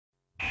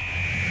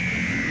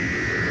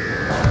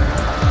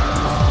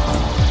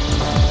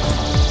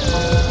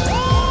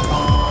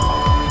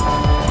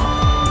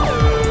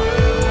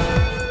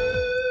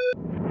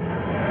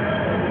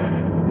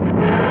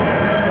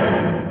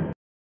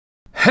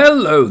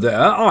Hello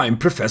there, I'm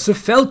Professor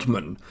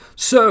Feltman.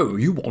 So,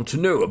 you want to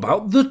know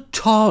about the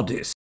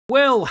Tardis?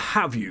 Well,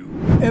 have you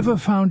ever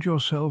found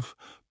yourself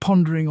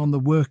pondering on the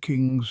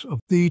workings of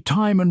the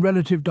time and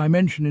relative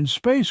dimension in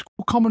space,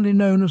 commonly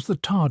known as the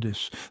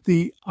Tardis,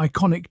 the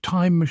iconic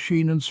time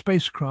machine and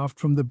spacecraft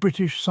from the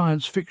British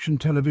science fiction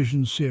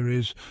television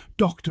series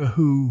Doctor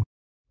Who?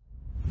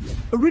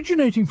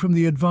 Originating from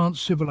the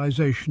advanced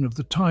civilization of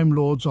the Time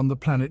Lords on the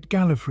planet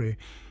Gallifrey,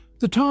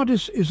 the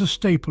Tardis is a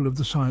staple of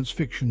the science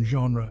fiction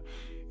genre.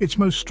 Its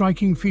most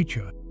striking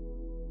feature: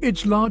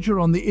 it's larger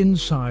on the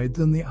inside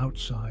than the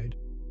outside.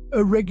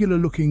 A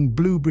regular-looking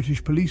blue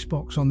British police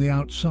box on the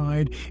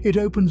outside, it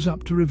opens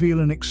up to reveal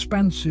an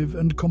expansive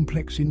and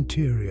complex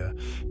interior,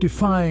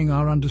 defying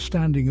our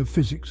understanding of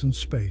physics and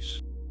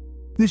space.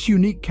 This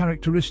unique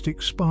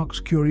characteristic sparks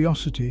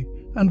curiosity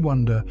and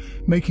wonder,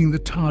 making the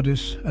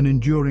TARDIS an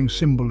enduring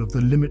symbol of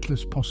the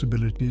limitless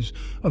possibilities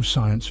of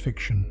science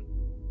fiction.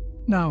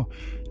 Now,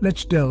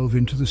 let's delve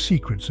into the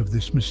secrets of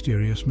this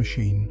mysterious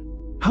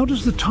machine. How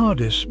does the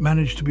TARDIS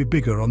manage to be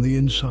bigger on the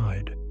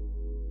inside?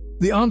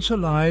 The answer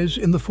lies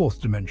in the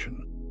fourth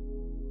dimension.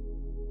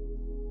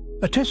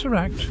 A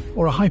tesseract,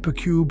 or a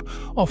hypercube,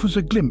 offers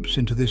a glimpse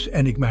into this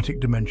enigmatic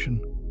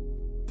dimension.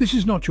 This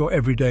is not your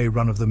everyday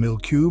run-of-the-mill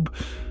cube.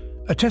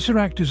 A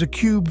tesseract is a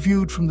cube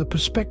viewed from the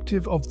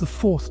perspective of the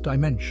fourth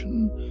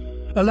dimension,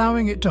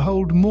 allowing it to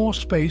hold more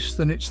space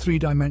than its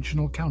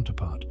three-dimensional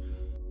counterpart.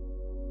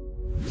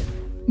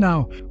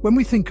 Now, when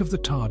we think of the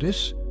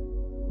TARDIS,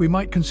 we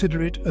might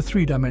consider it a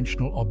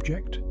three-dimensional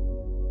object,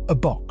 a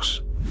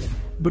box.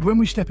 But when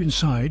we step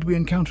inside, we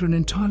encounter an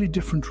entirely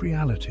different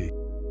reality.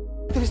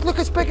 Look,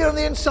 it's bigger on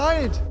the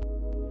inside!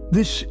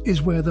 This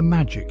is where the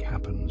magic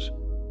happens.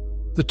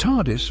 The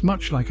TARDIS,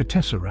 much like a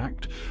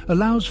tesseract,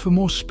 allows for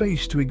more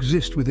space to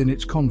exist within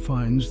its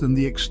confines than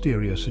the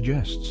exterior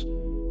suggests.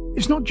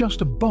 It's not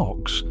just a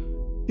box,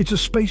 it's a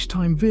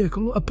space-time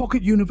vehicle, a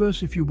pocket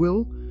universe, if you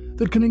will,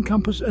 that can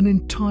encompass an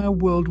entire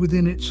world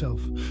within itself.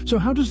 So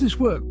how does this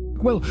work?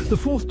 Well, the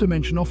fourth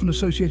dimension, often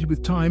associated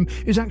with time,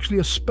 is actually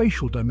a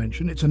spatial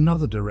dimension. It's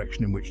another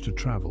direction in which to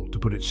travel. To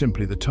put it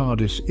simply, the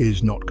TARDIS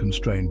is not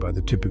constrained by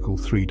the typical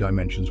three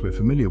dimensions we're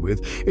familiar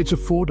with. It's a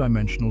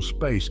four-dimensional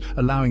space,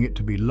 allowing it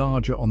to be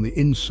larger on the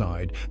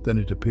inside than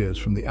it appears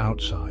from the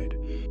outside.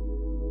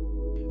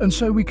 And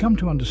so we come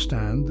to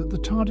understand that the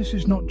TARDIS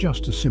is not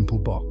just a simple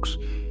box.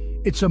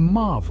 It's a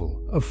marvel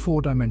of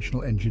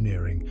four-dimensional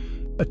engineering,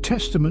 a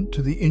testament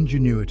to the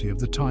ingenuity of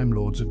the Time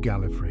Lords of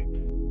Gallifrey.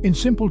 In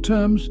simple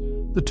terms,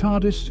 the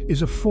TARDIS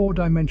is a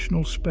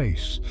four-dimensional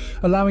space,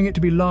 allowing it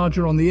to be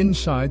larger on the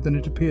inside than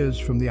it appears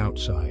from the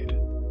outside.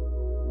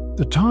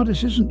 The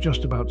TARDIS isn't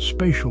just about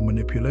spatial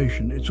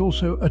manipulation, it's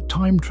also a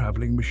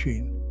time-traveling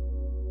machine.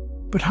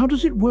 But how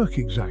does it work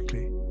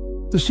exactly?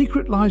 The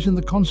secret lies in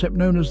the concept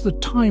known as the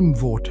time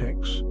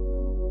vortex,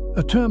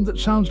 a term that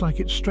sounds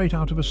like it's straight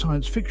out of a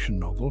science fiction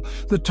novel.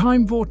 The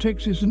time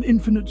vortex is an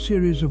infinite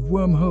series of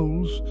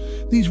wormholes.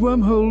 These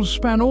wormholes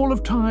span all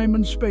of time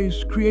and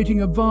space,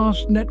 creating a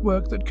vast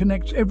network that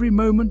connects every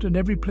moment and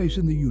every place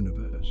in the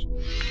universe.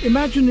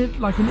 Imagine it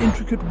like an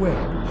intricate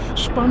web,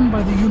 spun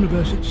by the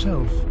universe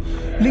itself,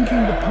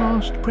 linking the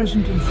past,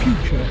 present and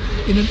future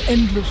in an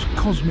endless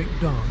cosmic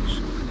dance.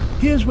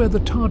 Here's where the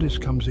TARDIS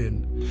comes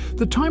in.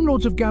 The Time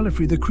Lords of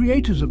Gallifrey, the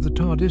creators of the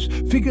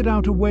TARDIS, figured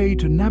out a way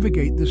to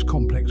navigate this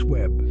complex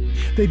web.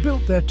 They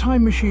built their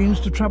time machines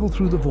to travel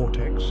through the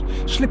vortex,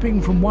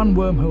 slipping from one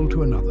wormhole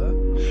to another,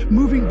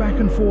 moving back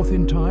and forth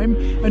in time,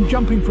 and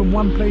jumping from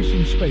one place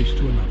in space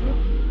to another.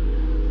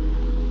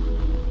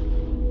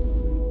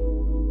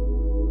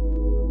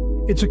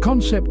 It's a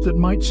concept that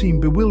might seem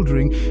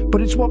bewildering,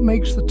 but it's what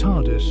makes the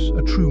TARDIS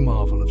a true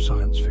marvel of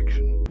science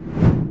fiction.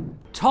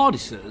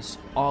 TARDISes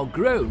are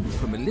grown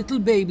from a little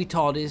baby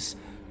TARDIS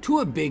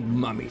to a big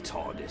mummy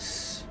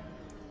TARDIS.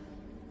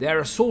 They're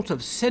a sort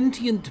of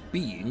sentient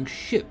being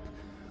ship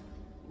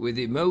with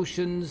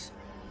emotions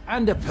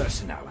and a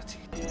personality.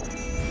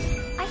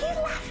 Are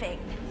you laughing?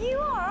 You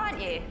are,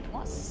 aren't you?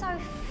 What's so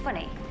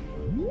funny?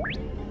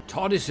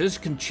 TARDISes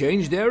can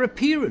change their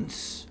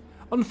appearance.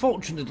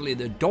 Unfortunately,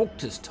 the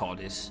Doctor's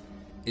TARDIS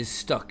is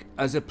stuck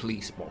as a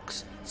police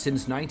box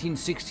since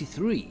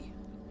 1963.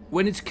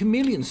 When its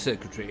chameleon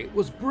circuitry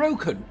was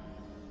broken.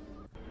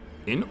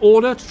 In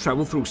order to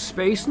travel through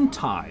space and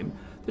time,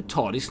 the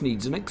TARDIS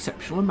needs an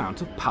exceptional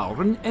amount of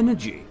power and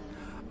energy.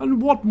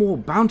 And what more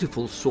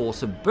bountiful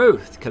source of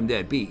both can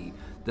there be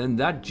than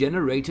that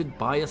generated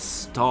by a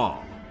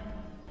star?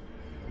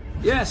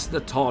 Yes,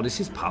 the TARDIS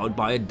is powered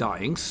by a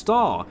dying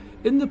star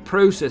in the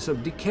process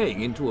of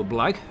decaying into a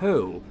black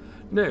hole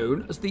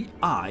known as the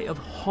Eye of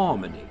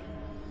Harmony.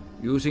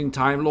 Using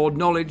Time Lord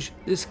knowledge,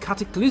 this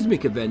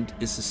cataclysmic event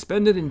is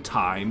suspended in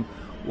time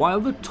while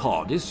the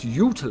TARDIS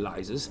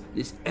utilizes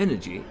this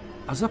energy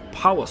as a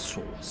power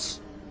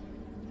source.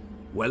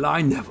 Well,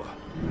 I never.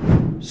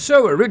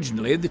 So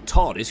originally the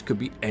TARDIS could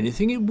be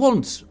anything it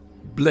wants,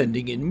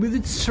 blending in with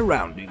its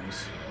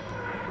surroundings.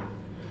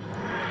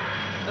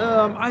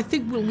 I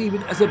think we'll leave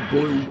it as a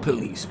blue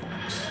police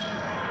box.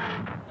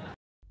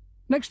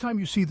 Next time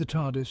you see the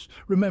TARDIS,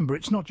 remember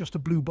it's not just a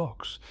blue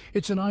box.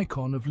 It's an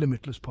icon of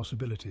limitless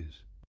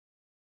possibilities.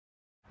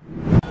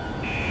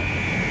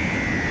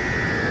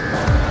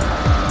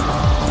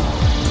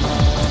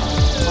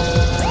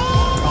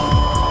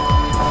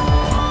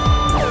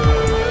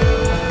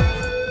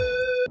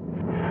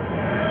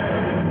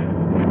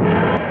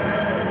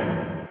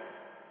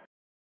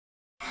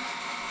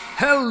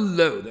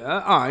 Hello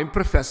there, I'm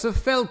Professor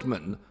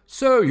Feldman.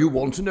 So you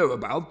want to know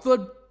about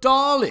the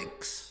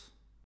Daleks?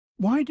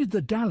 Why did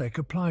the Dalek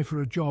apply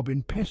for a job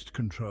in pest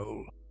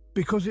control?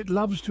 Because it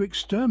loves to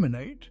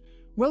exterminate?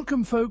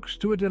 Welcome, folks,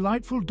 to a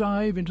delightful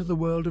dive into the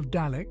world of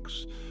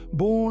Daleks.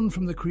 Born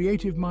from the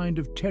creative mind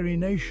of Terry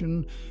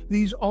Nation,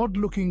 these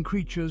odd-looking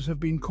creatures have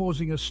been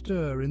causing a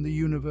stir in the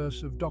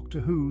universe of Doctor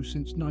Who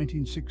since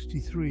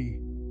 1963.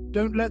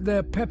 Don't let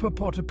their pepper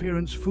pot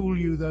appearance fool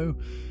you, though.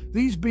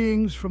 These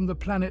beings from the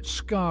planet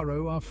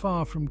SCHRÖ are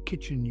far from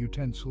kitchen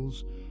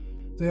utensils.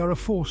 They are a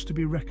force to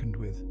be reckoned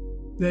with.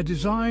 Their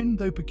design,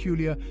 though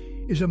peculiar,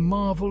 is a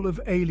marvel of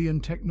alien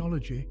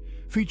technology,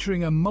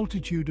 featuring a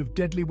multitude of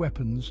deadly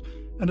weapons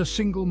and a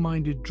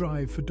single-minded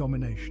drive for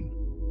domination.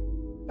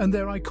 And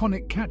their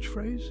iconic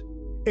catchphrase?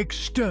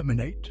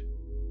 Exterminate.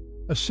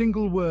 A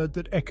single word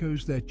that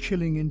echoes their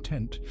chilling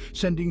intent,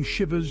 sending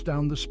shivers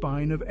down the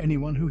spine of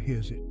anyone who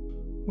hears it.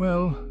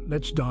 Well,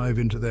 let's dive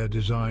into their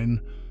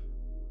design.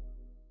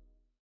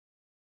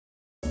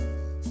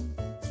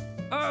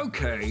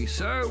 Okay,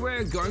 so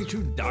we're going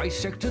to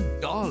dissect a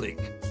Dalek.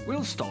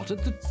 We'll start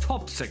at the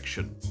top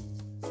section.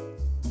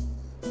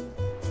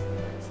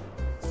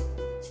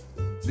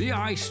 The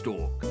eye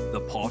stalk,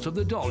 the part of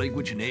the Dalek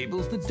which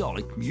enables the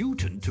Dalek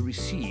mutant to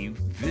receive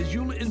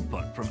visual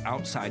input from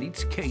outside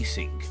its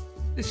casing.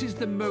 This is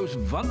the most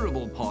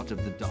vulnerable part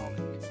of the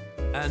Dalek,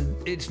 and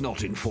it's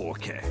not in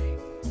 4K.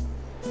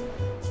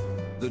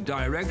 The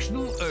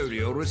directional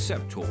audio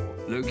receptor,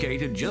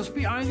 located just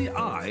behind the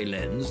eye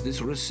lens,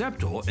 this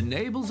receptor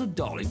enables a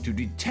Dalek to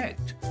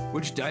detect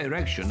which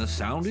direction a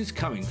sound is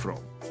coming from.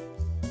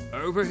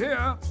 Over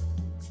here.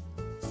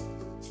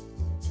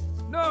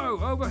 No,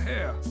 over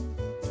here.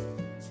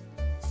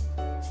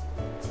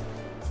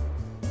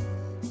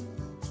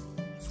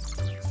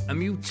 A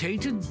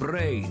mutated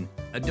brain.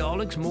 A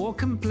Dalek's more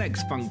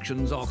complex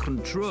functions are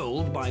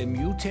controlled by a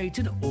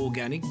mutated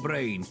organic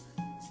brain,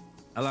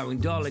 allowing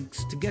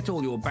Daleks to get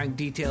all your bank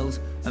details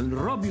and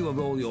rob you of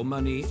all your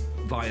money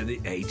via the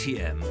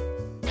ATM.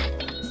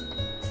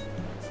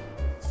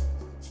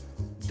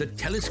 The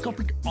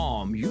telescopic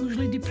arm,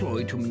 usually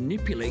deployed to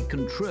manipulate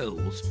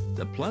controls.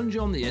 The plunge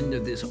on the end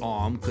of this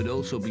arm could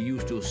also be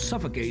used to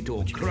suffocate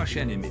or crush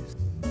enemies.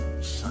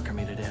 Sucker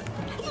me to death.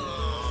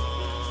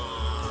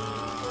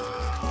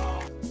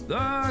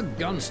 The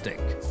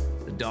gunstick.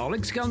 The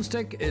Dalek's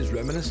gunstick is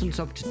reminiscent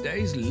of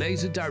today's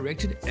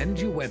laser-directed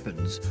energy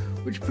weapons,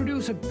 which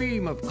produce a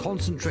beam of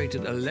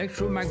concentrated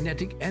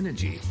electromagnetic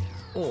energy,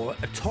 or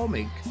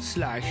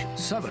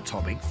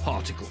atomic/subatomic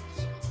particles.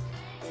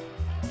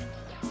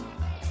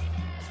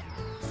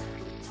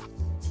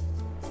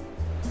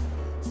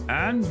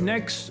 And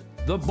next,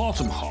 the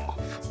bottom half.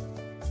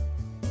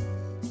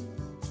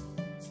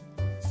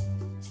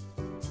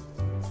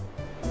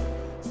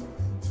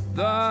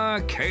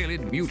 The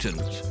Kalid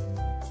mutant.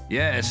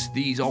 Yes,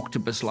 these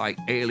octopus-like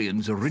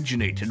aliens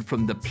originated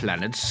from the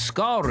planet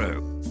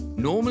SCHRÖ.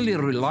 Normally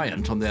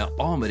reliant on their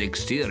armored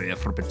exterior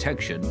for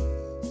protection,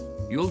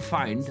 you'll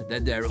find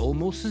that they're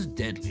almost as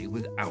deadly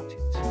without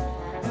it.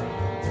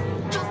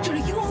 Doctor,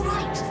 are you all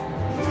right?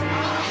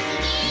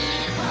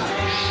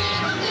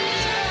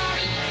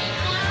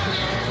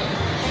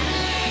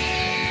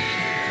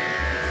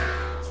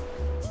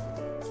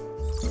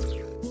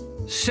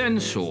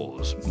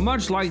 Sensors.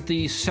 Much like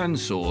the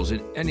sensors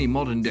in any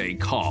modern-day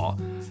car,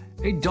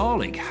 a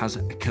Dalek has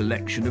a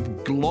collection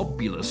of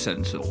globular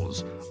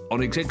sensors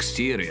on its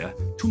exterior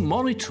to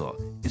monitor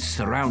its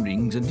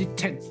surroundings and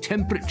detect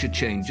temperature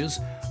changes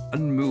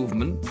and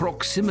movement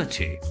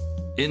proximity.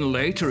 In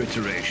later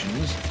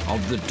iterations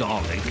of the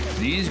Dalek,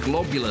 these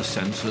globular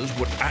sensors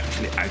would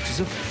actually act as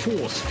a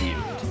force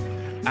field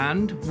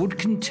and would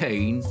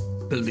contain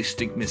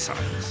ballistic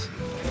missiles.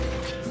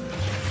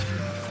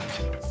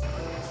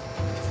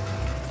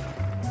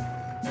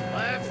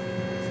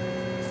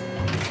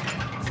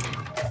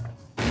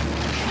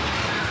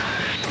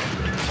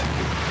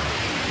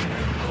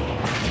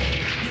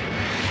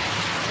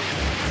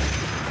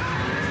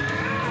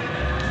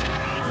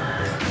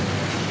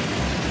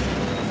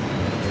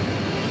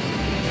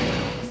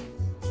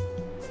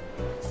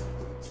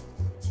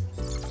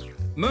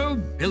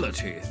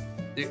 Mobility.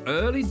 The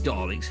early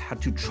Daleks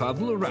had to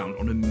travel around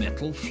on a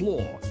metal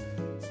floor,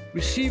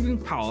 receiving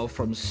power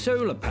from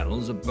solar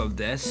panels above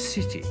their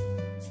city,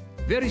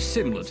 very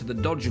similar to the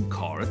Dodger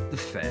car at the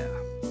fair.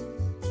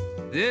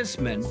 This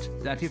meant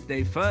that if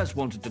they first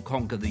wanted to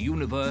conquer the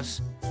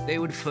universe, they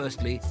would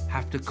firstly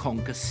have to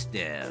conquer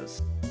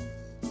stairs.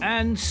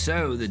 And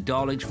so the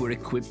Daleks were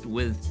equipped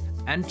with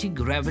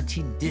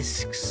anti-gravity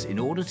discs in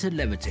order to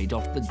levitate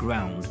off the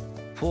ground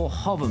for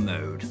hover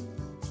mode.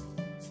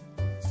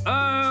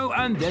 Oh,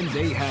 and then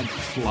they had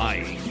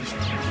flying.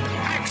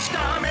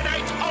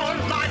 Exterminate all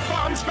life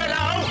forms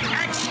below!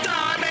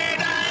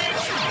 Exterminate!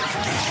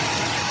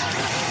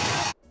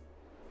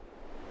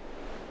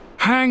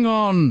 Hang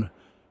on!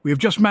 We have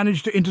just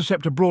managed to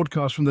intercept a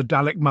broadcast from the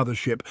Dalek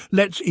mothership.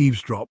 Let's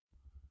eavesdrop.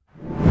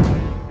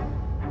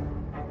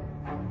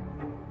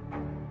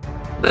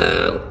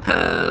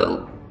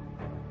 Boo-hoo.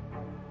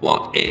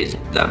 What is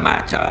the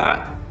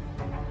matter?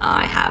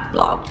 I have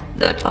blocked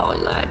the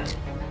toilet.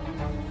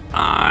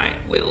 I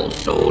will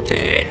sort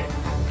it.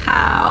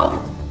 How?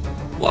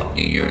 What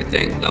do you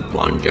think the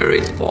plunger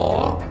is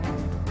for?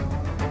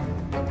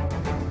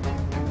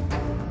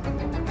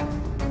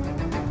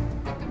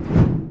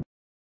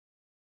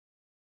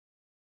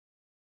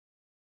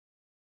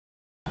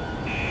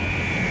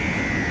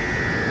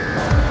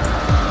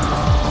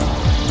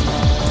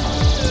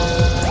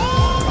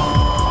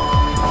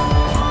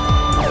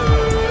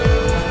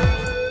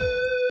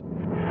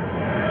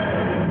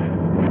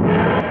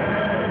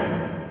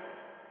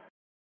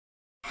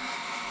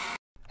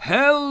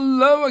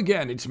 Hello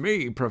again, it's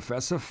me,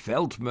 Professor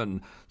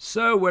Feltman.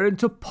 So we're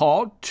into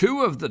part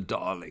 2 of the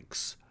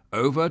Daleks.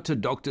 Over to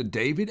Dr.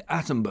 David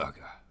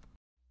Attenberger.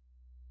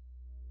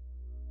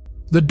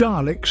 The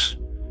Daleks.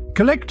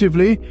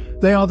 Collectively,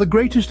 they are the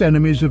greatest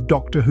enemies of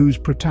Doctor Who's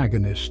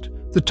protagonist,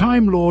 the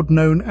Time Lord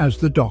known as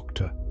the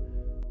Doctor.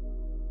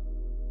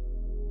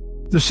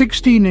 The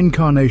 16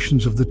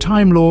 incarnations of the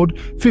Time Lord,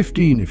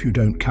 15 if you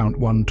don't count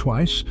one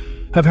twice,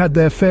 have had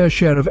their fair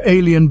share of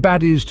alien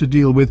baddies to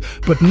deal with,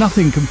 but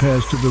nothing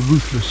compares to the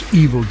ruthless,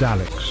 evil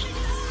Daleks.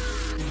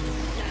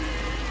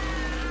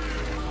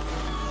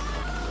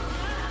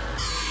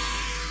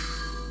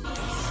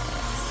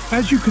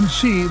 As you can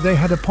see, they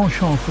had a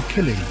penchant for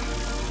killing.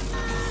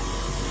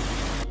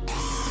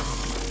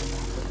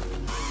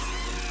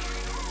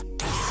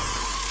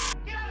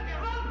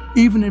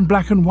 Even in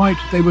black and white,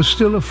 they were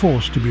still a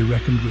force to be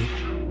reckoned with.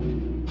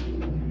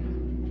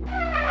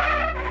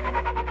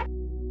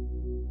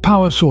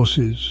 Power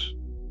sources.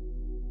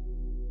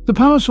 The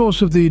power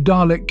source of the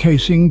Dalek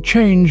casing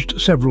changed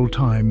several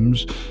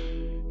times.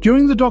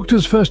 During the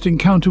Doctor's first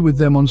encounter with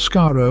them on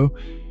SCHRÖ,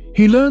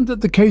 he learned that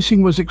the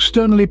casing was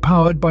externally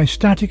powered by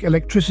static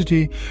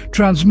electricity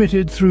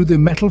transmitted through the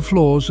metal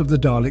floors of the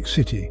Dalek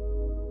city.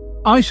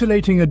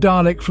 Isolating a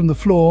Dalek from the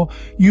floor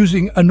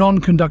using a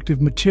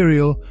non-conductive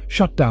material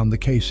shut down the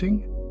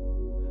casing.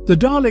 The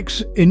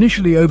Daleks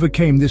initially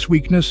overcame this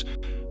weakness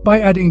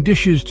by adding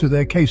dishes to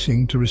their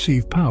casing to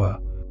receive power.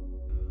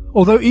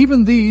 Although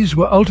even these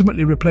were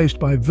ultimately replaced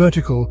by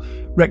vertical,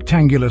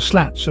 rectangular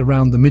slats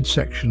around the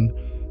midsection,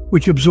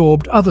 which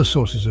absorbed other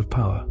sources of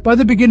power. By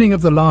the beginning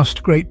of the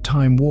last Great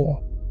Time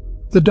War,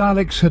 the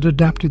Daleks had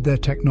adapted their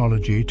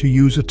technology to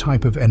use a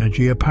type of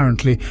energy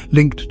apparently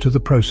linked to the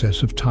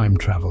process of time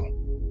travel.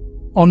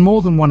 On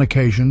more than one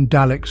occasion,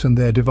 Daleks and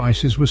their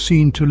devices were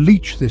seen to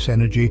leech this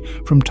energy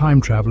from time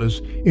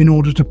travelers in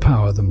order to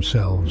power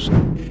themselves.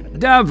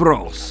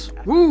 Davros!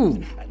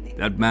 Woo!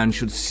 That man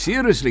should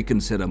seriously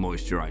consider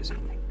moisturizing.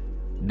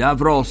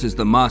 Davros is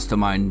the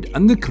mastermind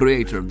and the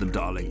creator of the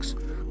Daleks,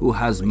 who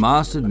has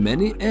mastered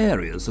many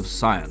areas of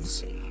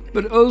science,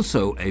 but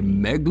also a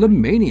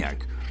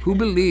megalomaniac who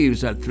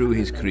believes that through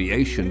his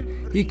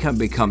creation he can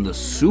become the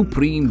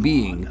supreme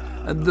being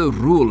and the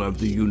ruler of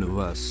the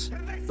universe.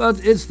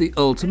 But it's the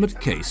ultimate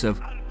case of,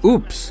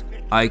 oops,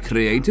 I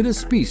created a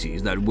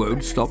species that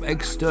won't stop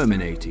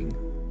exterminating.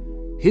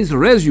 His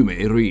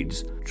resume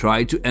reads,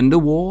 tried to end a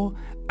war,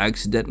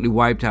 accidentally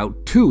wiped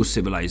out 2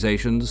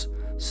 civilizations,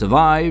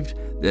 survived,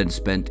 then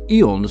spent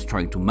eons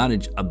trying to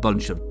manage a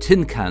bunch of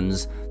tin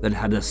cans that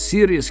had a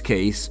serious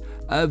case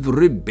of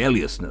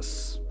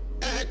rebelliousness.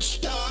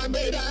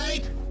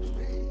 Exterminate!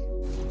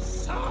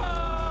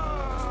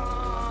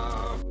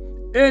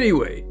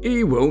 Anyway,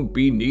 he won't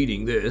be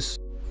needing this.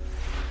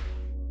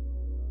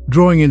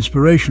 Drawing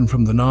inspiration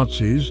from the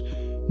Nazis,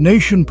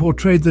 Nation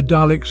portrayed the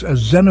Daleks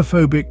as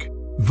xenophobic,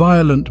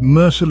 violent,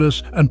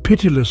 merciless and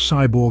pitiless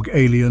cyborg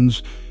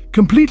aliens,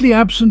 completely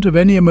absent of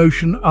any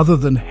emotion other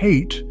than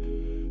hate,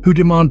 who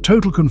demand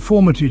total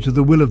conformity to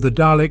the will of the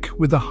Dalek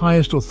with the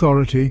highest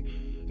authority,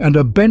 and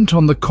are bent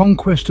on the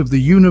conquest of the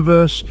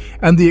universe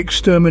and the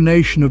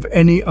extermination of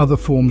any other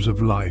forms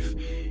of life,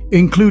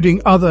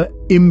 including other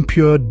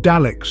impure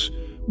Daleks,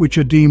 which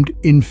are deemed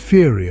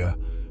inferior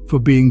for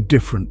being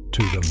different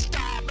to them.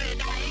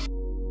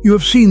 You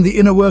have seen the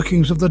inner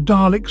workings of the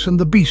Daleks and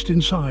the beast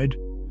inside.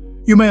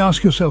 You may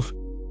ask yourself,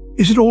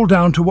 is it all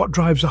down to what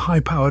drives a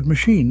high-powered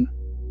machine?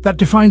 That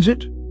defines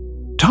it?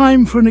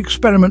 Time for an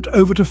experiment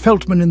over to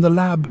Feltman in the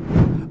lab.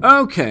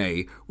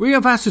 Okay, we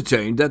have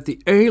ascertained that the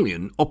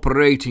alien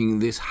operating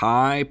this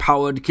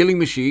high-powered killing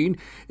machine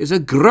is a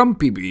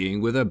grumpy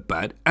being with a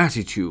bad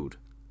attitude.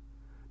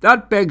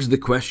 That begs the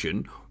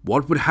question,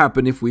 what would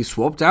happen if we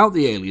swapped out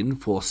the alien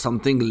for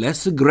something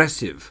less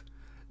aggressive?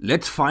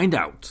 Let's find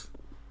out.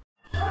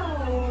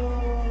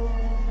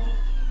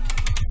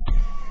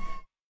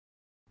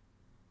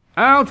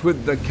 Out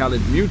with the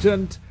Khalid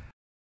mutant.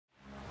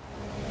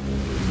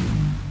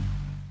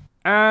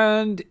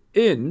 And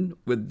in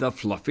with the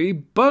fluffy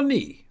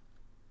bunny.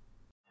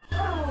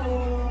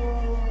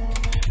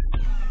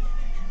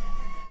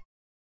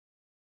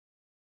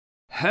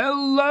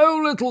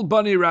 Hello, little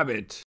bunny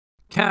rabbit.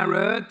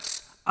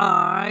 Carrots,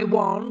 I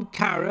want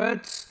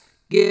carrots.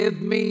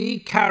 Give me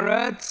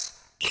carrots.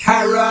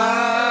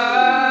 Carrots!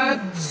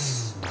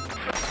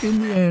 In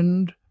the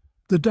end,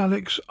 the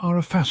Daleks are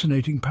a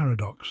fascinating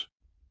paradox.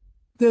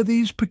 They're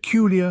these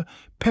peculiar,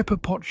 pepper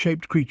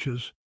pot-shaped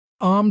creatures,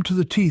 armed to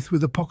the teeth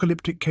with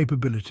apocalyptic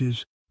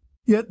capabilities,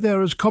 yet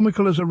they're as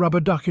comical as a rubber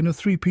duck in a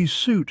three-piece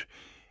suit.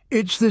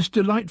 It's this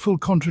delightful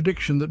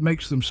contradiction that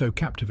makes them so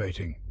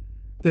captivating.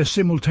 They're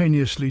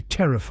simultaneously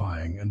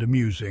terrifying and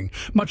amusing,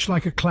 much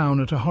like a clown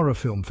at a horror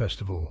film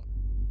festival.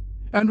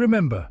 And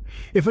remember,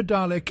 if a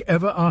Dalek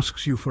ever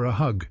asks you for a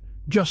hug,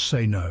 just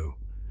say no.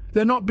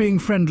 They're not being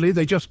friendly,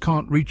 they just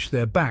can't reach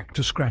their back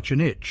to scratch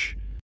an itch.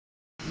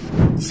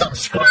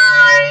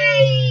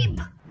 Subscribe!